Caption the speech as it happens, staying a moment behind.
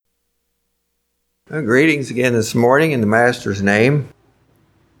Greetings again this morning in the Master's name.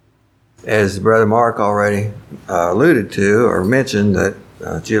 As Brother Mark already alluded to or mentioned, that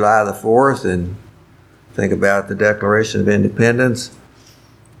July the 4th, and think about the Declaration of Independence.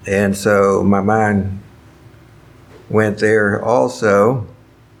 And so my mind went there also.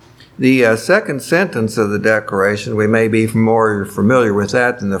 The second sentence of the Declaration, we may be more familiar with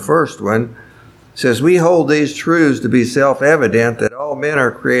that than the first one, says, "We hold these truths to be self-evident, that all men are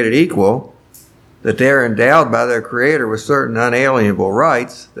created equal, that they are endowed by their Creator with certain unalienable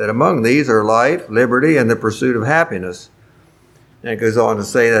rights, that among these are life, liberty, and the pursuit of happiness." And it goes on to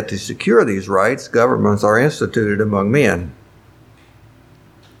say that to secure these rights, governments are instituted among men.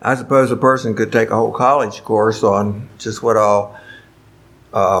 I suppose a person could take a whole college course on just what all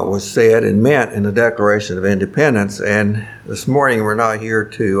was said and meant in the Declaration of Independence, and this morning we're not here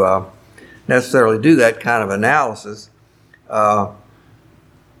to necessarily do that kind of analysis.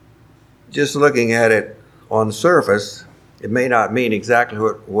 Just looking at it on the surface, it may not mean exactly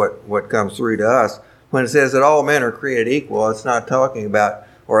what comes through to us. When it says that all men are created equal, it's not talking about,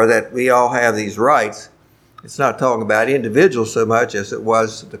 or that we all have these rights. It's not talking about individuals so much as it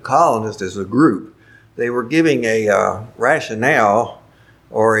was the colonists as a group. They were giving a rationale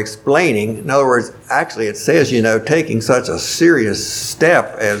or explaining. In other words, actually it says, taking such a serious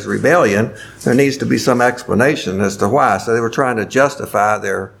step as rebellion, there needs to be some explanation as to why. So they were trying to justify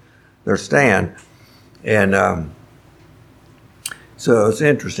their stand. And so it's an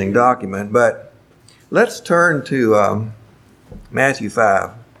interesting document. But let's turn to Matthew 5.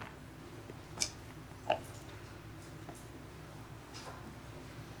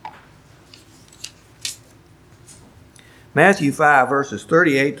 Matthew 5, verses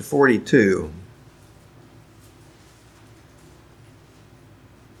 38 to 42.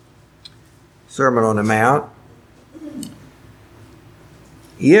 Sermon on the Mount.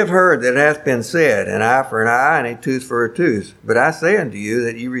 "Ye have heard that it hath been said, an eye for an eye, and a tooth for a tooth. But I say unto you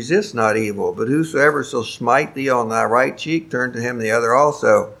that ye resist not evil, but whosoever shall smite thee on thy right cheek, turn to him the other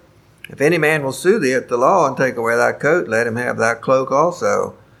also. If any man will sue thee at the law, and take away thy coat, let him have thy cloak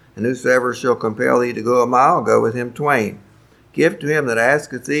also. And whosoever shall compel thee to go a mile, go with him twain. Give to him that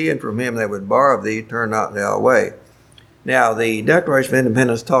asketh thee, and from him that would borrow of thee, turn not thou away." Now, the Declaration of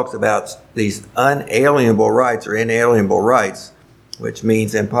Independence talks about these unalienable rights or inalienable rights, which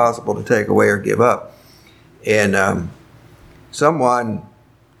means impossible to take away or give up. And I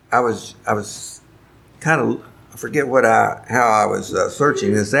was kind of, I forget how I was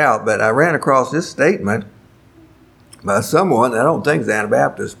searching this out, but I ran across this statement by someone, I don't think is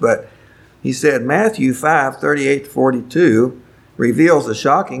Anabaptist, but he said Matthew 5, 38 to 42 reveals a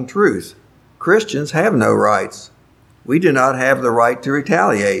shocking truth. Christians have no rights. We do not have the right to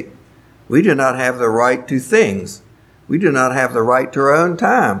retaliate. We do not have the right to things. We do not have the right to our own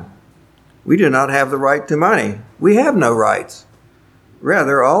time. We do not have the right to money. We have no rights.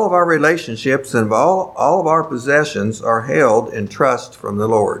 Rather, all of our relationships and all of our possessions are held in trust from the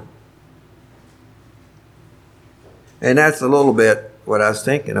Lord. And that's a little bit what I was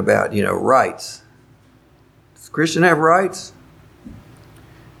thinking about, rights. Does a Christian have rights?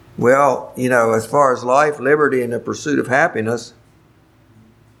 Well, as far as life, liberty, and the pursuit of happiness,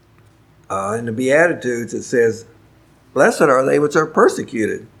 in the Beatitudes it says, "Blessed are they which are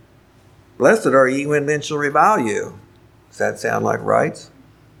persecuted. Blessed are ye when men shall revile you." Does that sound like rights?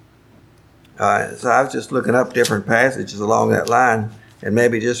 So I was just looking up different passages along that line, and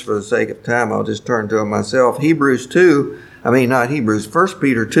maybe just for the sake of time, I'll just turn to them myself. 1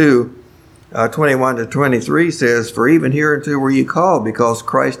 Peter 2, 21 to 23 says, "For even hereunto were ye called, because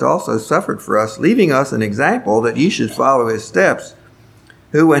Christ also suffered for us, leaving us an example that ye should follow his steps,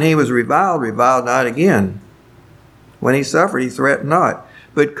 who when he was reviled not again. When he suffered, he threatened not,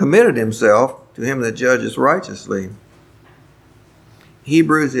 but committed himself to him that judges righteously."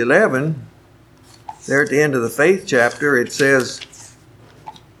 Hebrews 11, there at the end of the faith chapter, it says,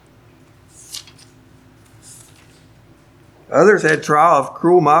 "Others had trial of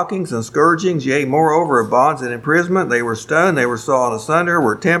cruel mockings and scourgings, yea, moreover of bonds and imprisonment. They were stoned, they were sawn asunder,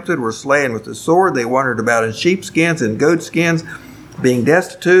 were tempted, were slain with the sword. They wandered about in sheepskins and goatskins, being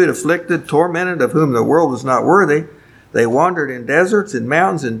destitute, afflicted, tormented, of whom the world was not worthy. They wandered in deserts, in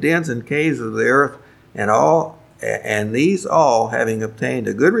mountains, in dens, and caves of the earth, and these all, having obtained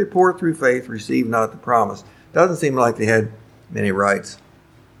a good report through faith, received not the promise." Doesn't seem like they had many rights.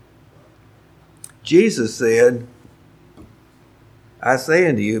 Jesus said, "I say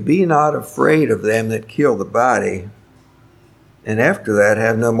unto you, be not afraid of them that kill the body, and after that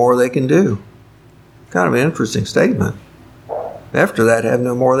have no more they can do." Kind of an interesting statement. After that have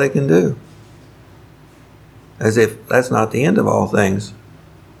no more they can do. As if that's not the end of all things.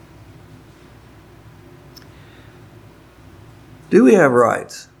 Do we have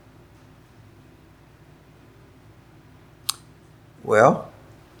rights? Well,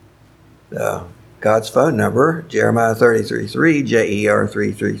 God's phone number, Jeremiah 33:3, JER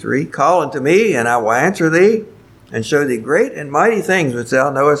 333, call unto me, and I will answer thee, and show thee great and mighty things which thou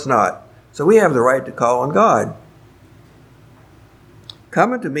knowest not. So we have the right to call on God.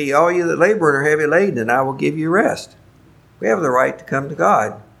 Come unto me, all you that labor and are heavy laden, and I will give you rest. We have the right to come to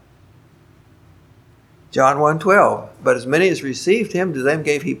God. John 1:12, but as many as received him, to them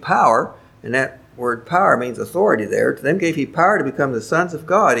gave he power, and that word power means authority there. To them gave he power to become the sons of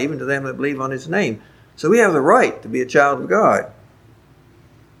God, even to them that believe on his name. So we have the right to be a child of God.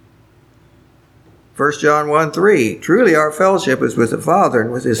 1 John 1:3, truly our fellowship is with the Father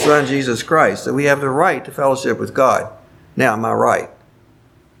and with his Son Jesus Christ. So we have the right to fellowship with God. Now, am I right?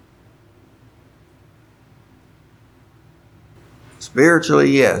 Spiritually,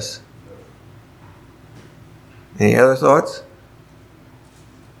 yes. Any other thoughts?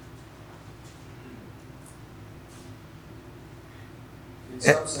 In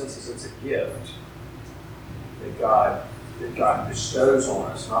some senses, it's a gift that God bestows on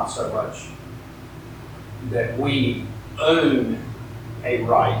us, not so much that we own a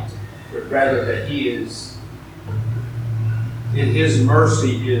right, but rather that He is, in His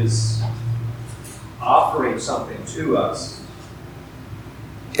mercy, is offering something to us.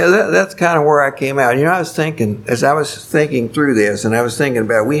 Yeah, that's kind of where I came out. You know, I was thinking, as I was thinking through this, and I was thinking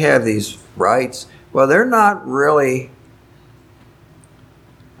about, we have these rights. Well, they're not really,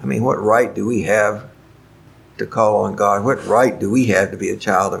 I mean, what right do we have to call on God? What right do we have to be a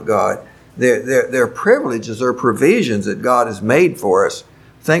child of God? They're privileges, they're provisions that God has made for us.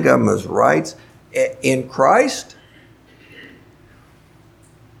 Think of them as rights. In Christ,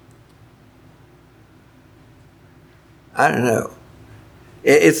 I don't know.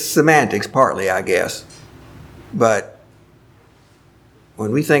 It's semantics partly, I guess. But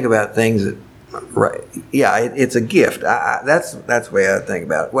when we think about things that, right, yeah, it's a gift. That's the way I think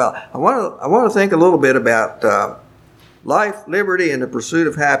about it. Well, I want to think a little bit about life, liberty, and the pursuit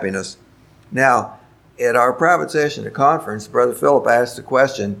of happiness. Now, at our private session at conference, Brother Philip asked the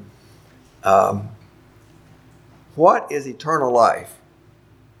question, what is eternal life?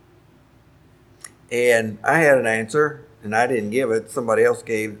 And I had an answer, and I didn't give it. Somebody else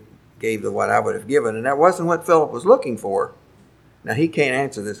gave the one I would have given, and that wasn't what Philip was looking for. Now, he can't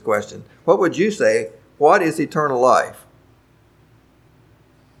answer this question. What would you say? What is eternal life?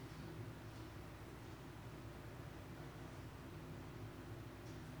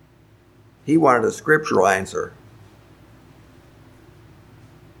 He wanted a scriptural answer.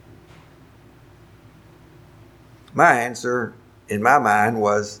 My answer, in my mind,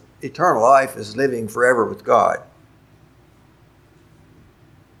 was eternal life is living forever with God.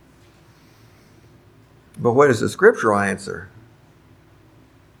 But what is the scriptural answer?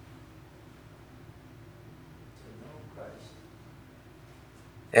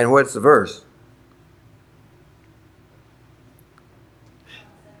 And what's the verse?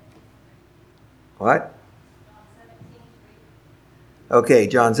 What? Okay,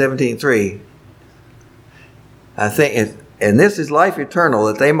 John 17:3. I think, and this is life eternal,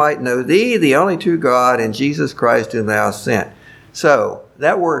 that they might know thee, the only true God, and Jesus Christ whom thou hast sent. So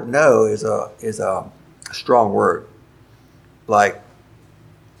that word "know" is a strong word. Like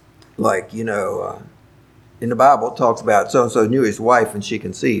in the Bible it talks about so and so knew his wife and she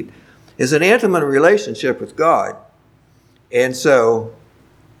conceived. It's an intimate relationship with God, and so.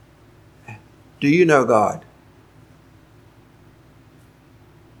 Do you know God?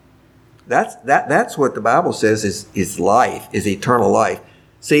 That's what the Bible says is life, is eternal life.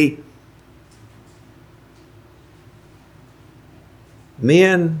 See,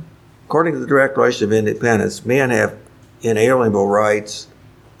 men, according to the Declaration of Independence, men have inalienable rights,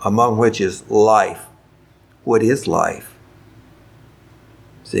 among which is life. What is life?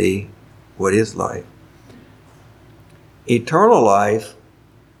 See, what is life? Eternal life,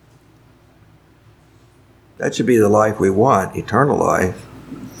 that should be the life we want, eternal life.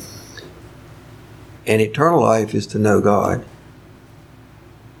 And eternal life is to know God.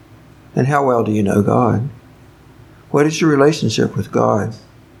 And how well do you know God? What is your relationship with God?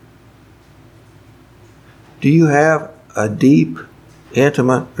 Do you have a deep,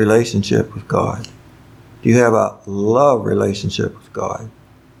 intimate relationship with God? Do you have a love relationship with God?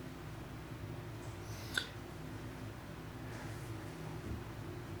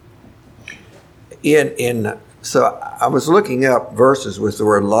 So I was looking up verses with the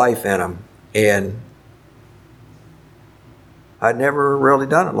word life in them, and I'd never really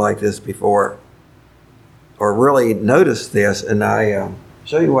done it like this before, or really noticed this, and I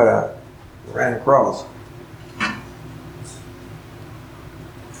show you what I ran across.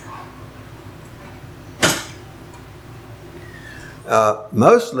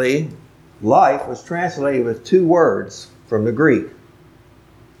 Mostly, life was translated with two words from the Greek.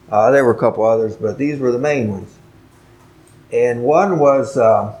 There were a couple others, but these were the main ones. And one was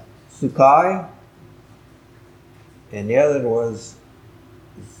sukai, and the other was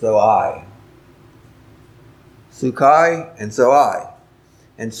zoai. Sukai and zoai.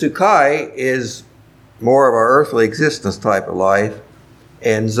 And sukai is more of our earthly existence type of life,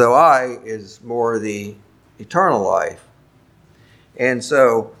 and zoai is more the eternal life. And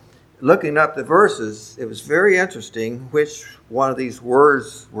so, looking up the verses, it was very interesting which one of these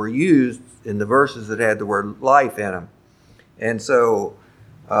words were used in the verses that had the word life in them. And so,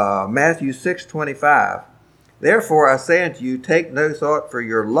 Matthew 6:25, therefore I say unto you, take no thought for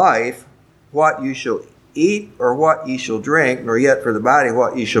your life, what you shall eat or what ye shall drink, nor yet for the body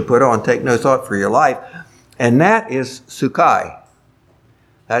what ye shall put on. Take no thought for your life. And that is sukai.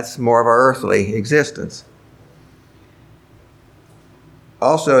 That's more of our earthly existence.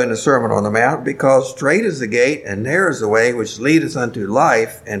 Also in the Sermon on the Mount, because straight is the gate and narrow is the way which leadeth unto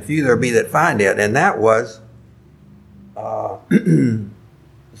life, and few there be that find it. And that was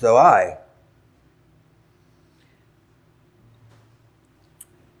Zoai.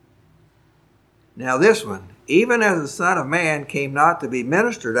 Now this one, even as the Son of Man came not to be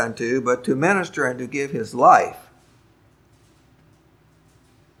ministered unto, but to minister and to give his life.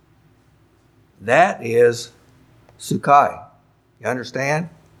 That is Sukai. You understand?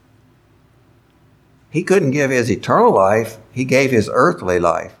 He couldn't give his eternal life. He gave his earthly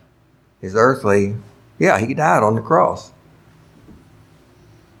life. He died on the cross.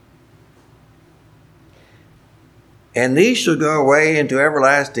 And these shall go away into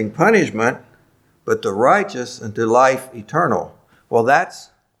everlasting punishment, but the righteous into life eternal. Well,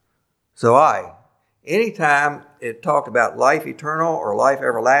 that's Zoai. Anytime it talked about life eternal or life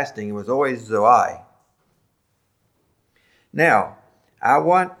everlasting, it was always Zoai. Now, I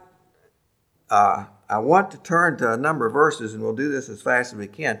want to turn to a number of verses, and we'll do this as fast as we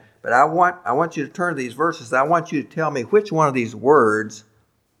can. But I want you to turn to these verses. I want you to tell me which one of these words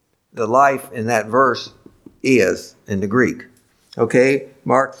the life in that verse is in the Greek. Okay,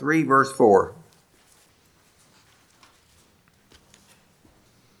 Mark 3, verse 4.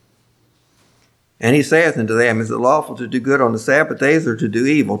 And he saith unto them, is it lawful to do good on the Sabbath days, or to do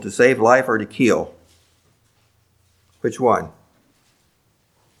evil, to save life, or to kill? Which one?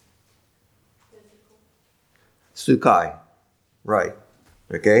 Sukai. Right.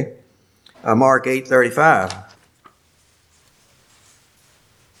 Okay. Mark 8:35.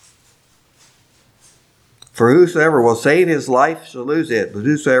 For whosoever will save his life shall lose it, but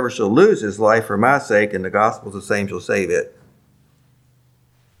whosoever shall lose his life for my sake and the gospel, the same shall save it.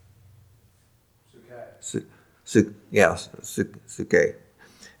 Sukai.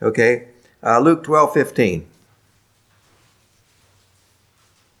 Okay. Luke 12:15.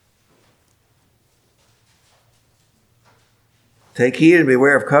 Take heed and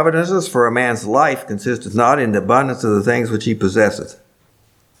beware of covetousness, for a man's life consisteth not in the abundance of the things which he possesseth.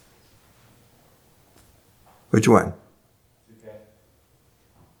 Which one?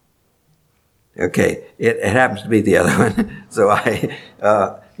 Okay, it happens to be the other one. So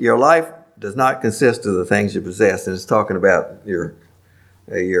your life does not consist of the things you possess, and it's talking about your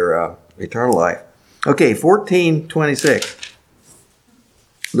eternal life. Okay, 14:26.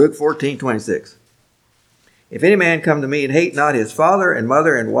 Luke 14:26. If any man come to me and hate not his father and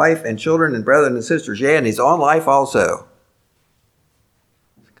mother and wife and children and brethren and sisters, yea, and his own life also.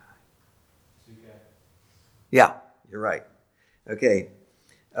 Yeah, you're right. Okay.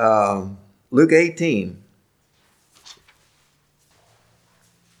 Luke 18,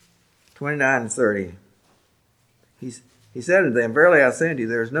 29 and 30. He said unto them, verily I say unto you,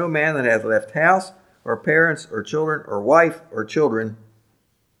 there is no man that hath left house or parents or children or wife or children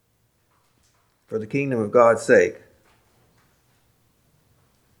for the kingdom of God's sake.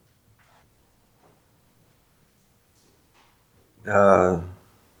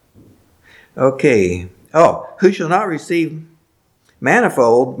 Okay. Who shall not receive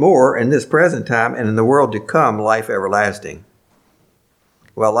manifold more in this present time and in the world to come life everlasting?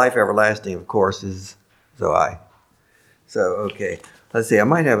 Well, life everlasting, of course, is Zoai. So, okay. Let's see. I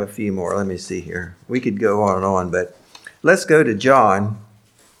might have a few more. Let me see here. We could go on and on, but let's go to John.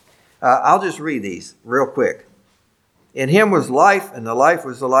 I'll just read these real quick. In him was life, and the life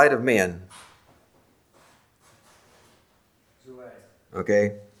was the light of men.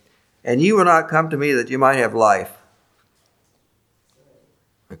 Okay. And you will not come to me that you might have life.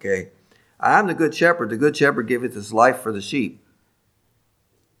 Okay. I am the good shepherd. The good shepherd giveth his life for the sheep.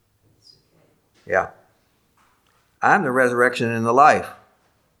 Yeah. I am the resurrection and the life.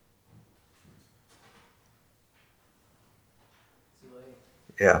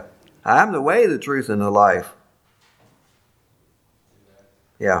 Yeah. I'm the way, the truth, and the life.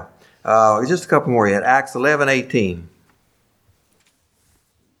 Yeah. Just a couple more yet. Acts 11:18.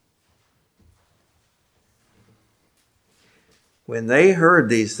 When they heard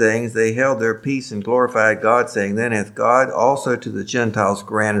these things, they held their peace and glorified God, saying, Then hath God also to the Gentiles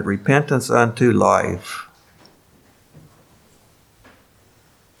granted repentance unto life.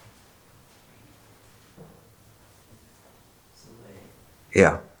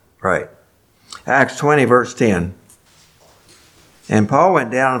 Yeah, right. Acts 20, verse 10. And Paul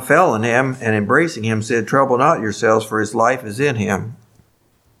went down and fell on him, and embracing him said, Trouble not yourselves, for his life is in him.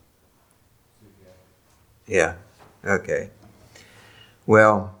 Yeah, okay.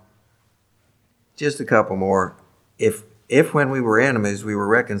 Well, just a couple more. If when we were enemies, we were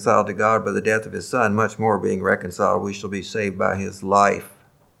reconciled to God by the death of his Son, much more being reconciled, we shall be saved by his life.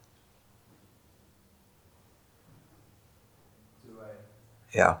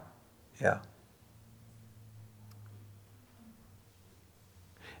 Yeah, yeah.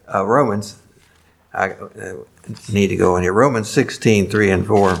 Romans, I need to go in here. Romans 16, 3 and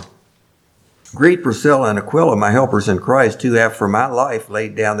 4. Greet Priscilla and Aquila, my helpers in Christ, who have for my life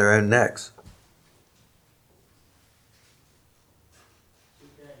laid down their own necks.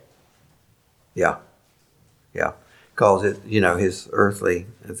 Yeah, yeah. Calls it, his earthly,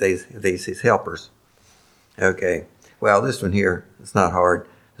 these his helpers. Okay. Well, this one here, it's not hard.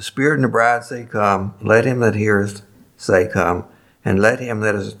 The Spirit and the bride say, Come. Let him that heareth say, Come. And let him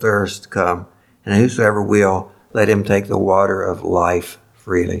that is athirst come. And whosoever will, let him take the water of life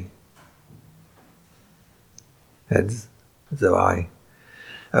freely. That's Zoe.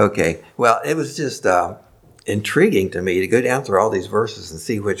 Okay. Well, it was just intriguing to me to go down through all these verses and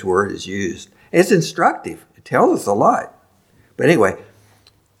see which word is used. It's instructive. It tells us a lot. But anyway,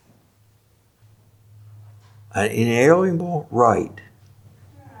 an inalienable right.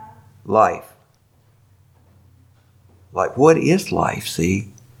 Life. Like, what is life,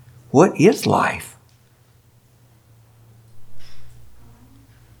 see? What is life?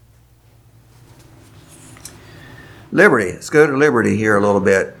 Liberty. Let's go to liberty here a little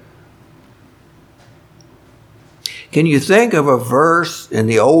bit. Can you think of a verse in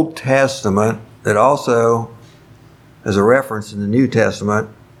the Old Testament that also has a reference in the New Testament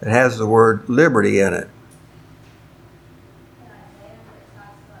that has the word liberty in it?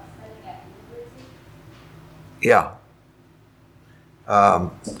 Yeah.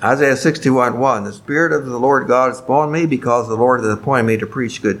 Isaiah 61:1. The Spirit of the Lord God is upon me, because the Lord has appointed me to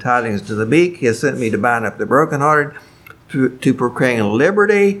preach good tidings to the meek. He has sent me to bind up the brokenhearted, to proclaim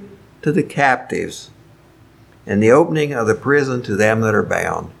liberty to the captives, and the opening of the prison to them that are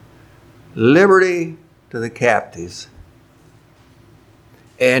bound. Liberty to the captives.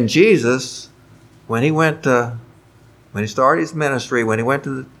 And Jesus, when he started his ministry, when he went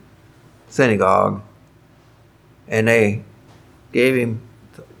to the synagogue, and they gave him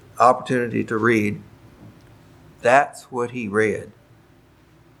the opportunity to read, that's what he read.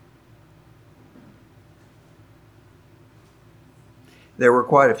 There were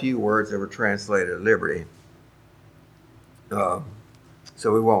quite a few words that were translated liberty. So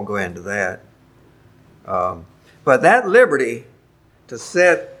we won't go into that. But that liberty, to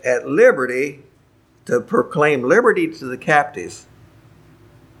set at liberty, to proclaim liberty to the captives,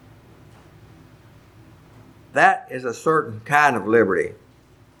 that is a certain kind of liberty.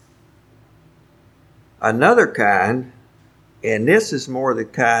 Another kind, and this is more the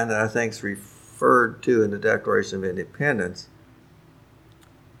kind that I think is referred to in the Declaration of Independence,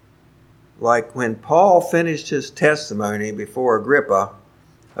 like when Paul finished his testimony before Agrippa,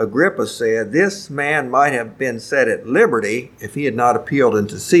 Agrippa said this man might have been set at liberty if he had not appealed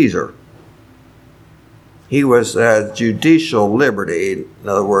unto Caesar. He was judicial liberty, in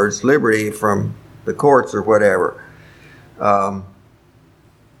other words, liberty from the courts or whatever. And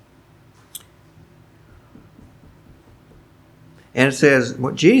it says,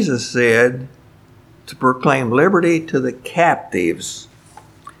 what Jesus said, to proclaim liberty to the captives.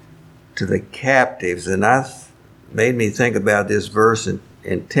 To the captives. And that made me think about this verse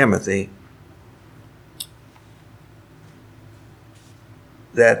in Timothy.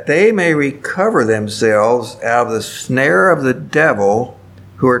 That they may recover themselves out of the snare of the devil,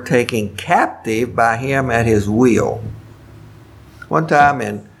 who are taken captive by him at his will. One time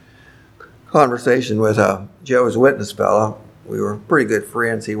in conversation with a Jehovah's Witness fellow, we were pretty good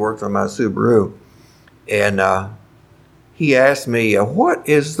friends. He worked on my Subaru. And he asked me, what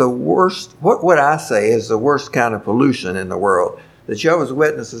would I say is the worst kind of pollution in the world? The Jehovah's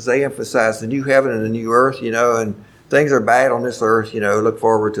Witnesses, they emphasize the new heaven and the new earth, and things are bad on this earth, look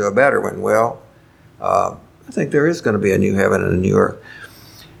forward to a better one. Well, I think there is going to be a new heaven and a new earth.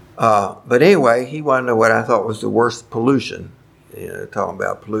 But anyway, he wanted to know what I thought was the worst pollution. Talking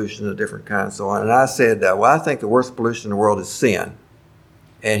about pollution of different kinds and so on. And I said, well, I think the worst pollution in the world is sin.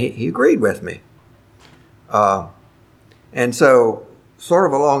 And he agreed with me. And so, sort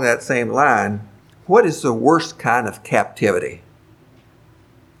of along that same line, what is the worst kind of captivity?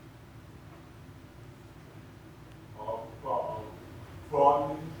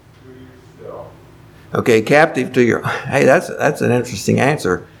 Okay, captive to your... Hey, that's an interesting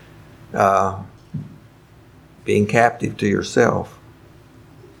answer. Being captive to yourself.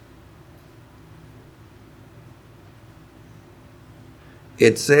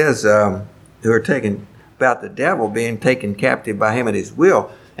 It says who are taken about the devil being taken captive by him at his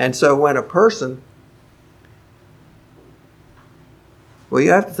will. And so when a person... Well,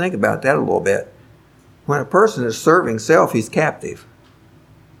 you have to think about that a little bit. When a person is serving self, he's captive.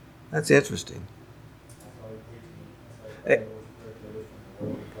 That's interesting.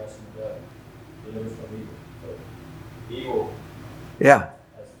 Yeah.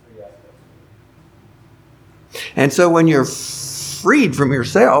 And so when you're freed from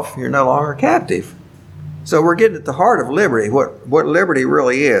yourself, you're no longer captive. So we're getting at the heart of liberty, what liberty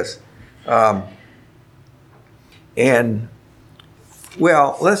really is. And,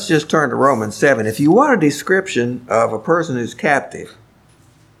 well, let's just turn to Romans 7. If you want a description of a person who's captive,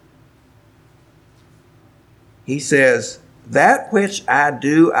 he says, that which I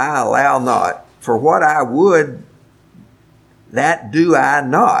do, I allow not. For what I would, that do I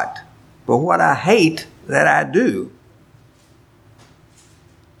not. But what I hate, that I do.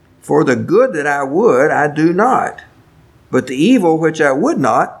 For the good that I would, I do not. But the evil which I would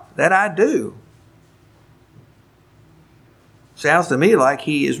not, that I do. Sounds to me like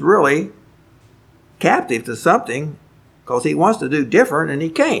he is really captive to something because he wants to do different and he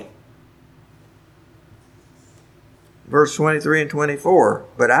can't. Verse 23 and 24,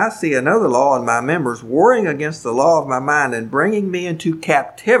 but I see another law in my members, warring against the law of my mind and bringing me into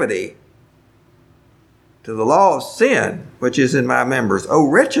captivity to the law of sin, which is in my members. O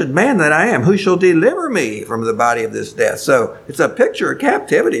wretched man that I am, who shall deliver me from the body of this death? So it's a picture of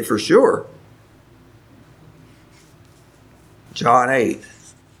captivity for sure. John 8,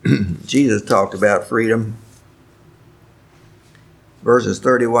 Jesus talked about freedom. Verses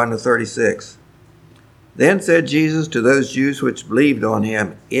 31 to 36. Then said Jesus to those Jews which believed on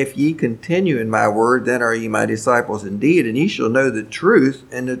him, if ye continue in my word, then are ye my disciples indeed, and ye shall know the truth,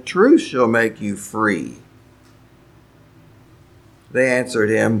 and the truth shall make you free. They answered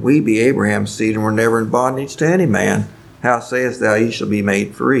him, we be Abraham's seed, and were never in bondage to any man. How sayest thou, ye shall be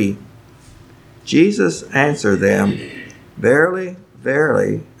made free? Jesus answered them, verily,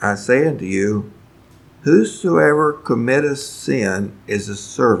 verily, I say unto you, whosoever committeth sin is a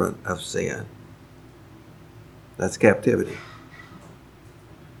servant of sin. That's captivity.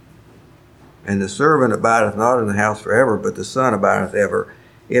 And the servant abideth not in the house forever, but the Son abideth ever.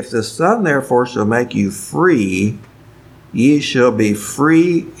 If the Son therefore shall make you free, ye shall be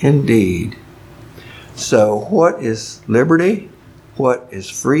free indeed. So what is liberty? What is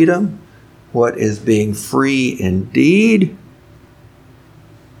freedom? What is being free indeed?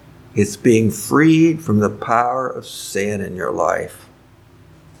 It's being freed from the power of sin in your life.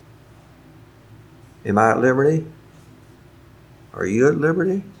 Am I at liberty? Are you at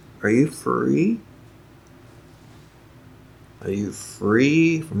liberty? Are you free? Are you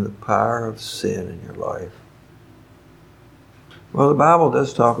free from the power of sin in your life? Well, the Bible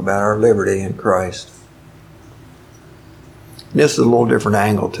does talk about our liberty in Christ. This is a little different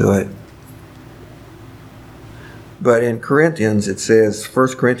angle to it. But in Corinthians, it says, 1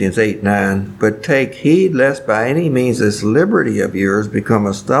 Corinthians 8:9, but take heed lest by any means this liberty of yours become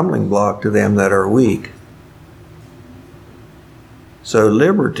a stumbling block to them that are weak. So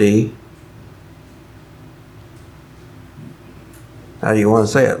liberty, how do you want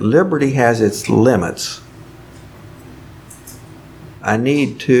to say it? Liberty has its limits. I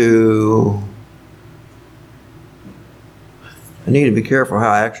need to be careful how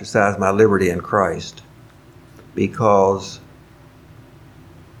I exercise my liberty in Christ. Because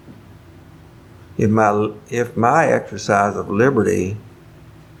if my exercise of liberty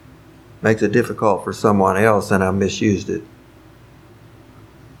makes it difficult for someone else, then I misused it.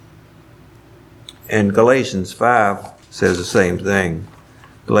 And Galatians 5 says the same thing.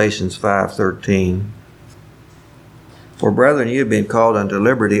 Galatians 5:13. For brethren, you have been called unto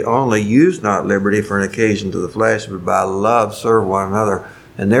liberty, only use not liberty for an occasion to the flesh, but by love serve one another.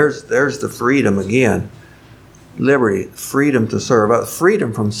 And there's the freedom again. Liberty, freedom to serve others,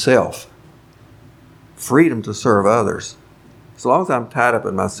 freedom from self, freedom to serve others. As long as I'm tied up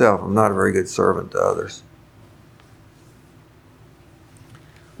in myself, I'm not a very good servant to others.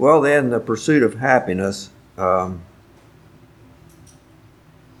 Well, then, the pursuit of happiness. And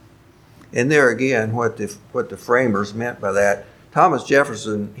there again, what the framers meant by that. Thomas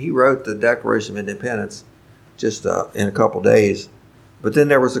Jefferson, he wrote the Declaration of Independence just in a couple days. But then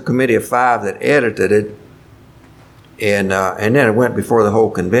there was a committee of 5 that edited it, and then it went before the whole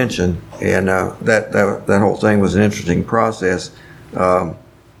convention. And that whole thing was an interesting process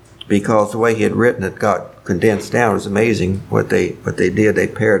because the way he had written it got condensed down. It was amazing what they did. They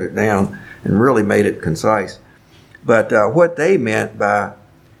pared it down and really made it concise. But what they meant by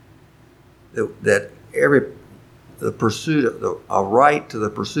that the pursuit of a right to the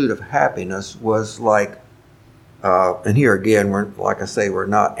pursuit of happiness was like, and here again, we're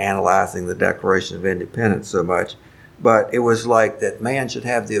not analyzing the Declaration of Independence so much, but it was like that man should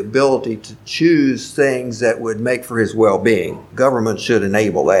have the ability to choose things that would make for his well-being. Government should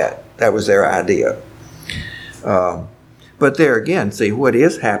enable that. That was their idea. But there again, see, what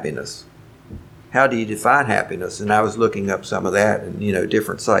is happiness? How do you define happiness? And I was looking up some of that, and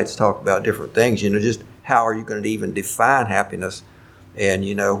different sites talk about different things. Just how are you going to even define happiness? And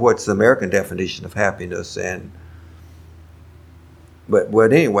what's the American definition of happiness?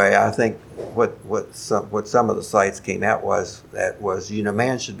 But anyway, I think what some of the sites came out was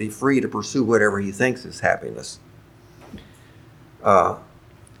man should be free to pursue whatever he thinks is happiness.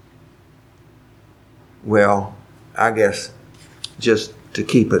 Well, I guess just to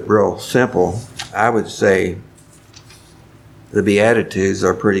keep it real simple, I would say the Beatitudes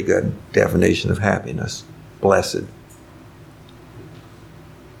are a pretty good definition of happiness. Blessed.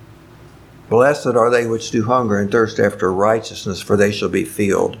 Blessed are they which do hunger and thirst after righteousness, for they shall be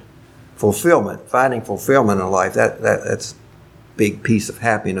filled. Fulfillment, finding fulfillment in life, that's a big piece of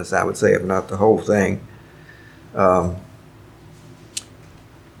happiness, I would say, if not the whole thing.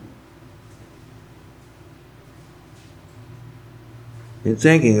 In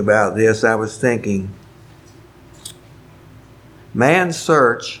thinking about this, I was thinking, man's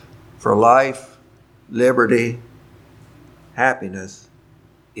search for life, liberty, happiness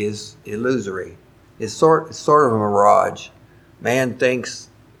is illusory. It's sort of a mirage. Man thinks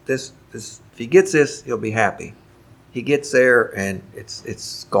this if he gets this, he'll be happy. He gets there and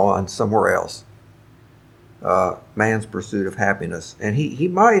it's gone somewhere else. Man's pursuit of happiness, and he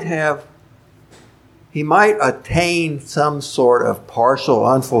might attain some sort of partial,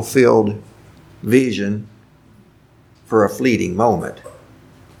 unfulfilled vision for a fleeting moment,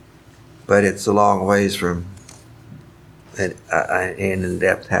 but it's a long ways from an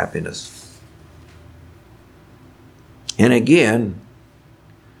in-depth happiness. And again,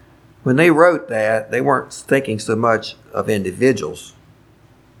 when they wrote that, they weren't thinking so much of individuals.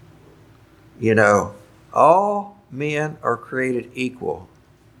 All men are created equal.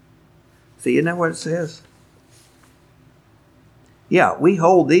 See, isn't that what it says? Yeah, we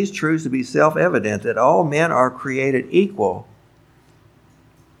hold these truths to be self-evident, that all men are created equal.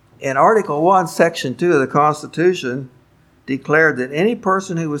 In Article 1, Section 2 of the Constitution declared that any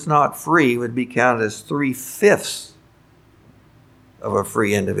person who was not free would be counted as 3/5 of a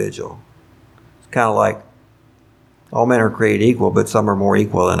free individual. It's kind of like all men are created equal, but some are more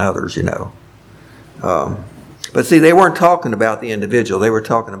equal than others, But see, they weren't talking about the individual. They were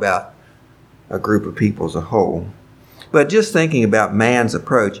talking about a group of people as a whole. But just thinking about man's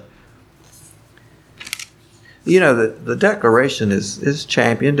approach, the Declaration is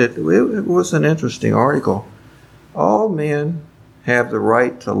championed. It was an interesting article. All men have the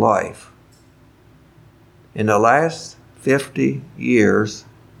right to life. In the last 50 years,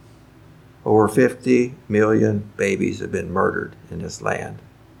 over 50 million babies have been murdered in this land.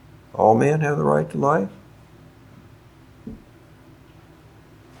 All men have the right to life?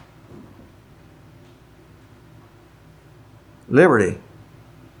 Liberty.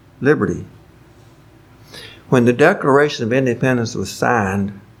 When the Declaration of Independence was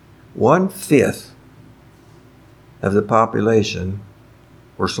signed, 1/5 of the population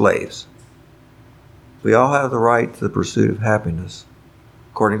were slaves. We all have the right to the pursuit of happiness,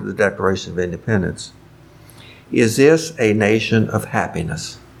 according to the Declaration of Independence. Is this a nation of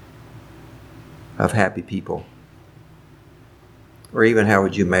happiness? Of happy people? Or even how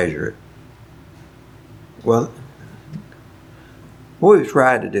would you measure it? Well, what we've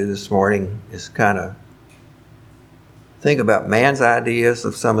tried to do this morning is kind of think about man's ideas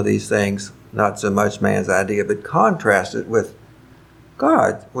of some of these things, not so much man's idea, but contrast it with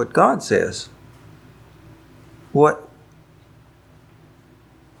God, what God says. What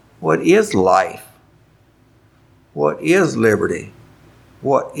is life? What is liberty?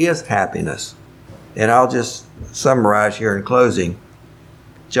 What is happiness? And I'll just summarize here in closing.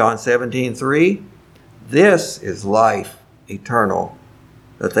 John 17:3, this is life eternal,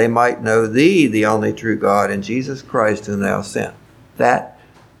 that they might know thee, the only true God, and Jesus Christ whom thou sent.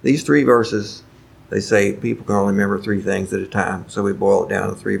 These 3 verses, they say people can only remember 3 things at a time, so we boil it down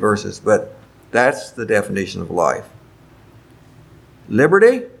to 3 verses, but that's the definition of life.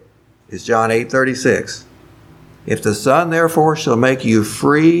 Liberty is John 8:36. If the Son therefore shall make you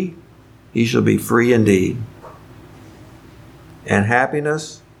free, he shall be free indeed. And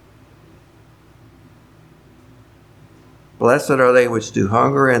happiness, blessed are they which do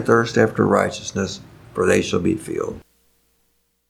hunger and thirst after righteousness, for they shall be filled.